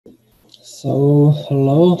So,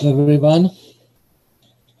 hello everyone.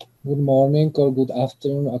 Good morning or good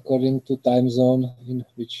afternoon according to time zone in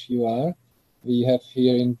which you are. We have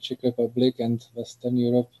here in Czech Republic and Western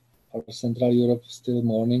Europe or Central Europe still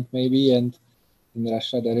morning maybe, and in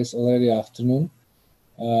Russia there is already afternoon.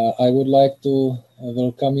 I would like to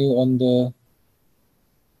welcome you on the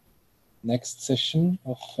next session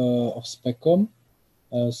of SPECOM.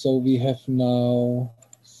 So we have now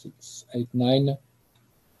 6, 8, 9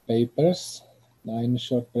 papers, 9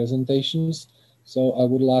 short presentations. So I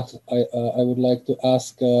would like to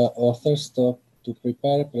ask authors to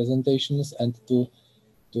prepare presentations and to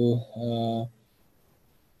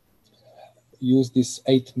use these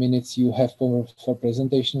 8 minutes you have for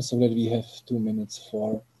presentation, so that we have 2 minutes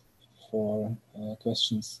for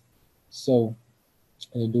questions. So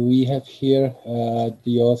do we have here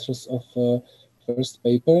the authors of first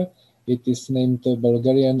paper? It is named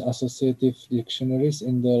Bulgarian Associative Dictionaries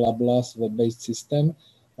in the Lablas web-based system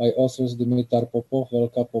by authors Dimitar Popov,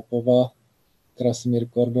 Velka Popova, Krasimir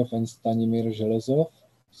Kordov, and Stanimir Železov.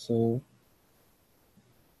 So,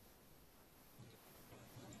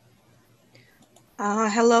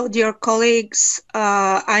 hello, dear colleagues.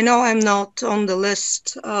 I know I'm not on the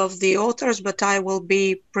list of the authors, but I will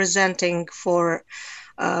be presenting for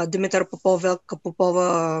Dimitar Popov, Velka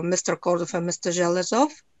Popova, Mr. Kordov, and Mr.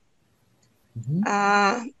 Železov.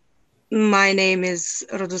 My name is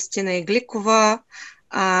Radostina Iglikova.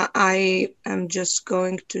 I am just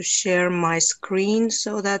going to share my screen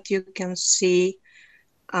so that you can see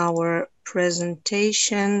our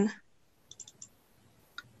presentation.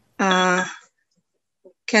 Can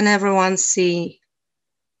everyone see?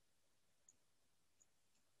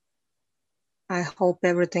 I hope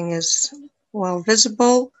everything is well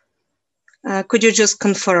visible. Could you just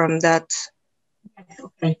confirm that?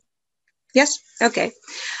 Okay. Yes? Okay.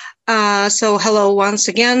 So hello once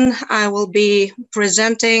again. I will be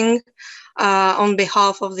presenting on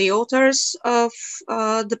behalf of the authors of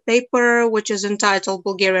the paper, which is entitled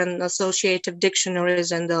Bulgarian Associative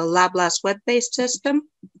Dictionaries and the Lablas web-based system.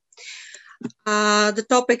 The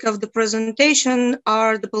topic of the presentation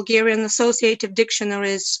are the Bulgarian Associative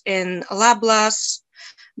Dictionaries in Lablas.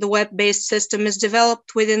 The web-based system is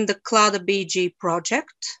developed within the Klada BG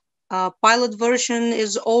project. Pilot version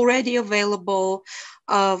is already available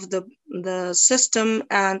of the system,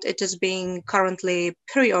 and it is being currently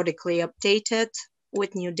periodically updated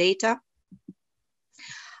with new data.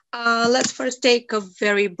 Let's first take a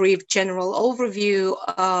very brief general overview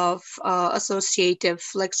of associative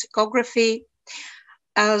lexicography.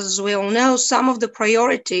 As we all know, some of the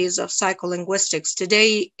priorities of psycholinguistics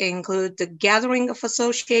today include the gathering of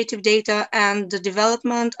associative data and the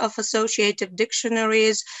development of associative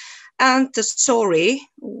dictionaries and thesauri.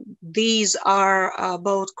 These are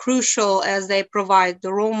both crucial as they provide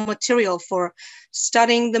the raw material for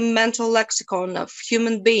studying the mental lexicon of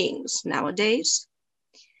human beings nowadays.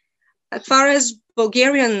 As far as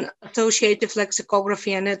Bulgarian associative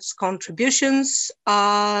lexicography and its contributions,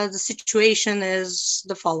 the situation is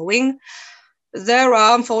the following. There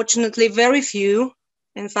are unfortunately very few,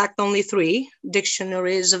 in fact only 3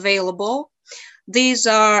 dictionaries available. These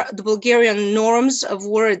are the Bulgarian Norms of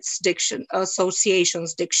Words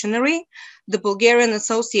Associations Dictionary, the Bulgarian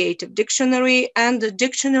Associative Dictionary, and the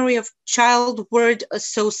Dictionary of Child Word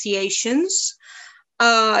Associations.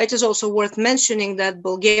 It is also worth mentioning that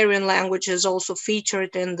Bulgarian language is also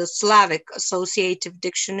featured in the Slavic Associative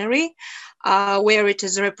Dictionary, where it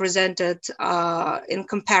is represented in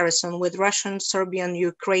comparison with Russian, Serbian,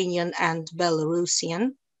 Ukrainian, and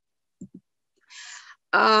Belarusian.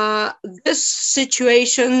 This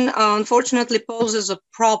situation unfortunately poses a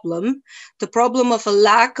problem, the problem of a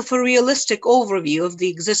lack of a realistic overview of the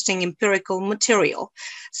existing empirical material,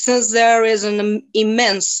 since there is an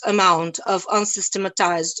immense amount of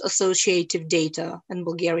unsystematized associative data in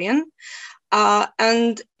Bulgarian.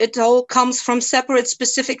 And it all comes from separate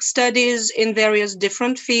specific studies in various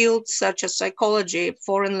different fields, such as psychology,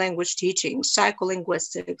 foreign language teaching,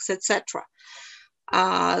 psycholinguistics, etc.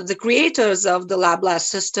 The creators of the Lablas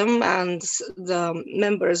system and the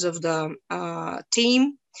members of the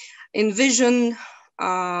team envision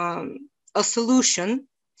a solution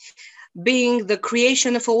being the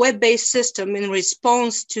creation of a web-based system in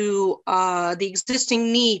response to the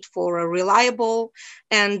existing need for a reliable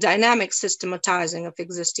and dynamic systematizing of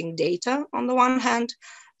existing data on the one hand,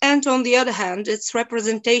 and on the other hand, its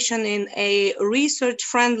representation in a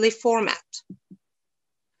research-friendly format.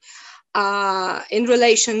 In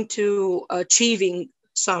relation to achieving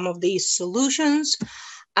some of these solutions,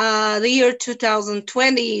 the year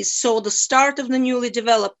 2020 saw the start of the newly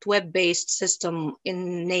developed web-based system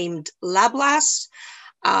named Lablas.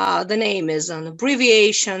 The name is an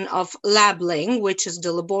abbreviation of LabLing, which is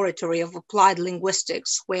the Laboratory of Applied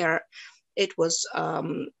Linguistics, where it was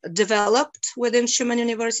developed within Schumann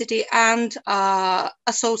University, and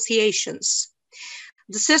associations.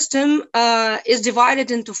 The system is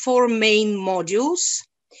divided into 4 main modules,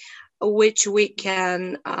 which we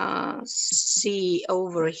can see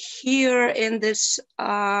over here in this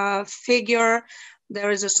figure.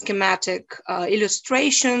 There is a schematic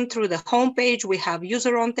illustration through the homepage. We have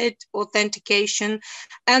user authentication,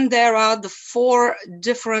 and there are the 4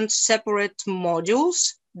 different separate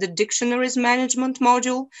modules: the dictionaries management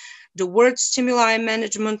module, the word stimuli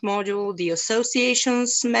management module, the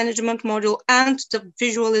associations management module, and the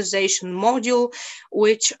visualization module,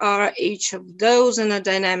 which are each of those in a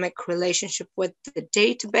dynamic relationship with the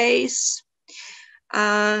database.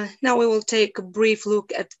 Now we will take a brief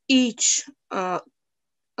look at each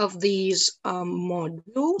of these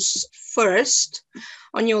modules. First,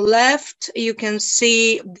 on your left, you can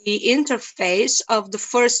see the interface of the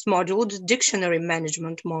first module, the dictionary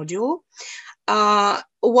management module.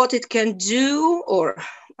 What it can do, or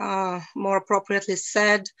more appropriately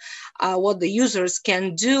said, what the users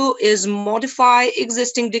can do is modify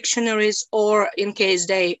existing dictionaries, or in case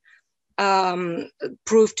they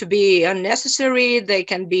prove to be unnecessary, they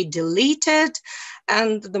can be deleted.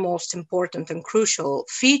 And the most important and crucial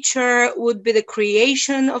feature would be the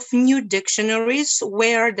creation of new dictionaries,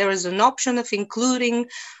 where there is an option of including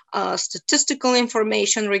statistical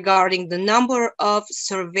information regarding the number of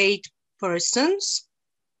surveyed persons.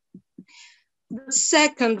 The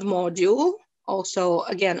second module, also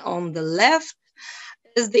again on the left,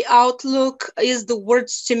 is the Outlook, is the word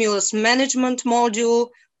stimulus management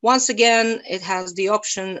module. Once again, it has the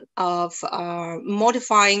option of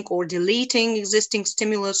modifying or deleting existing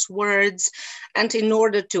stimulus words. And in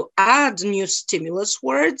order to add new stimulus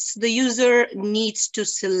words, the user needs to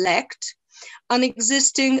select an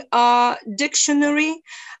existing dictionary,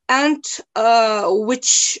 and to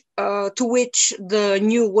which the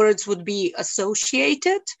new words would be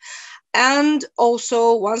associated. And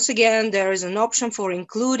also, once again, there is an option for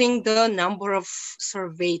including the number of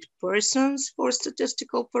surveyed persons for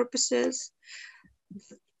statistical purposes.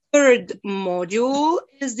 The third module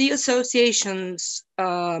is the associations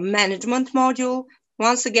management module.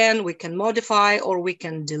 Once again, we can modify or we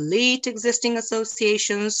can delete existing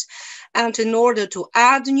associations. And in order to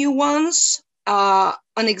add new ones, an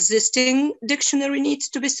existing dictionary needs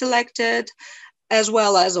to be selected, as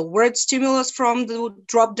well as a word stimulus from the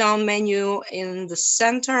drop-down menu in the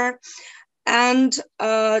center. And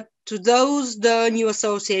to those, the new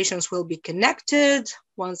associations will be connected.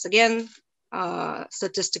 Once again,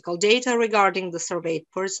 statistical data regarding the surveyed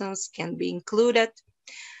persons can be included.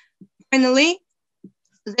 Finally,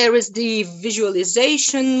 there is the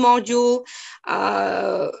visualization module,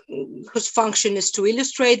 whose function is to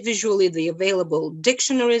illustrate visually the available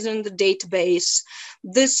dictionaries in the database.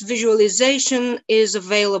 This visualization is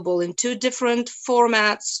available in 2 different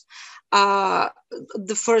formats.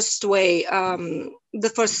 The first way,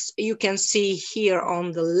 the first you can see here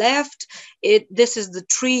on the left, this is the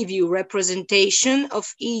tree view representation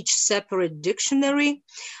of each separate dictionary.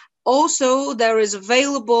 Also, there is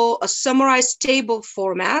available a summarized table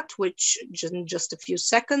format, which in just a few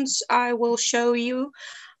seconds I will show you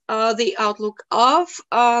the outlook of.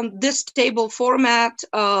 This table format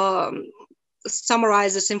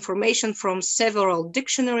summarizes information from several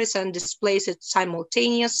dictionaries and displays it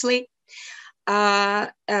simultaneously.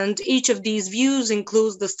 And each of these views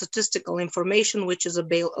includes the statistical information which is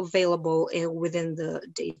available within the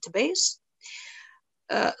database.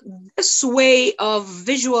 This way of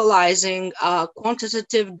visualizing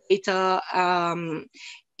quantitative data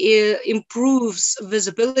improves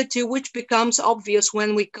visibility, which becomes obvious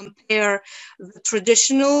when we compare the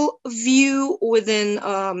traditional view within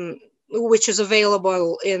which is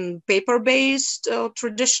available in paper-based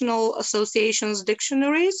traditional associations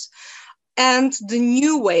dictionaries, and the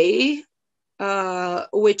new way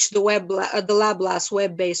which the LabLAS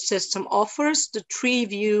web-based system offers, the tree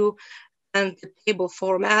view and the table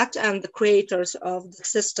format. And the creators of the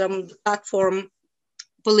system, the platform,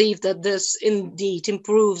 believe that this indeed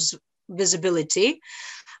improves visibility.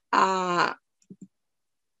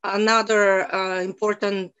 Another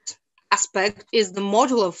important aspect is the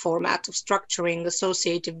modular format of structuring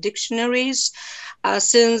associative dictionaries.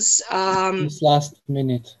 Since this last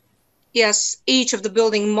minute. Yes, each of the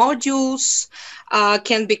building modules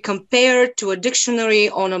can be compared to a dictionary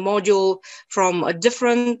on a module from a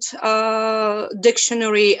different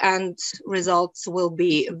dictionary, and results will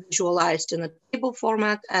be visualized in a table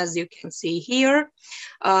format, as you can see here.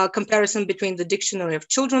 Comparison between the dictionary of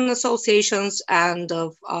children associations and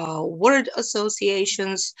of word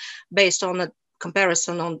associations based on a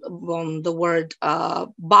comparison on the word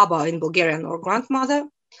baba in Bulgarian, or grandmother.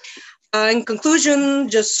 In conclusion,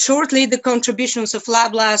 just shortly, the contributions of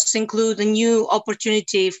LabLabs include a new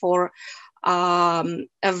opportunity for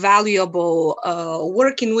a valuable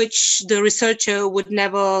work in which the researcher would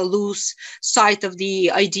never lose sight of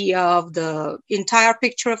the idea of the entire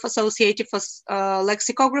picture of associative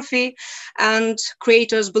lexicography. And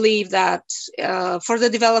creators believe that further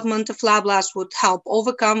development of LabLabs would help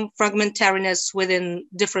overcome fragmentariness within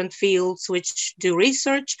different fields which do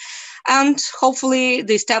research. And hopefully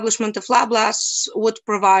the establishment of LabLabs would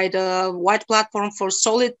provide a wide platform for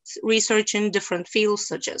solid research in different fields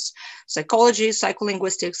such as psychology,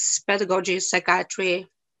 psycholinguistics, pedagogy, psychiatry,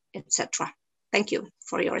 etc. Thank you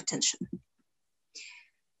for your attention.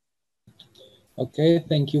 Okay,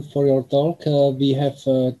 thank you for your talk. We have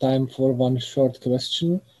time for one short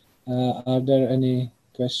question. Are there any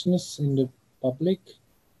questions in the public?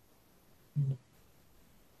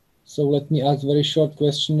 So let me ask a very short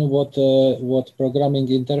question. What programming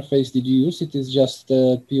interface did you use? It is just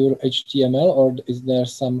pure HTML, or is there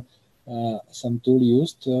some tool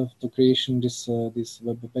used to creation this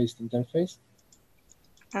web-based interface?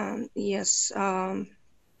 Yes,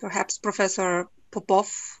 perhaps Professor Popov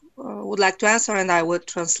would like to answer, and I would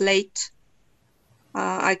translate.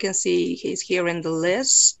 I can see he's here in the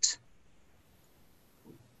list.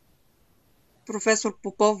 Професор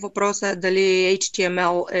Попов, въпросът е дали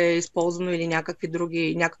HTML е използвано или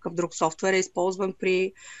някакъв друг софтуер е използван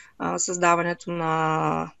при създаването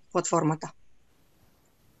на платформата.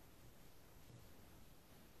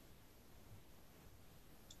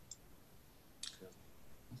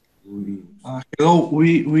 Hello,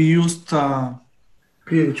 we used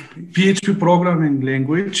PHP programming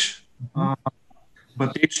language, but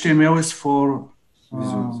HTML is for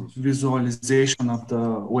visualization of the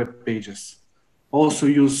web pages. Also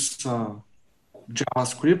use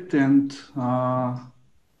JavaScript and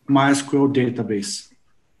MySQL database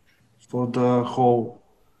for the whole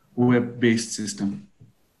web-based system.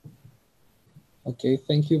 Okay,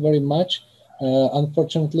 thank you very much.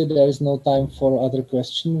 Unfortunately, there is no time for other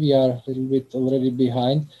questions. We are a little bit already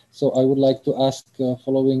behind. So I would like to ask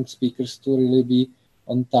following speakers to really be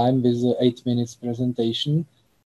on time with the 8 minutes presentation.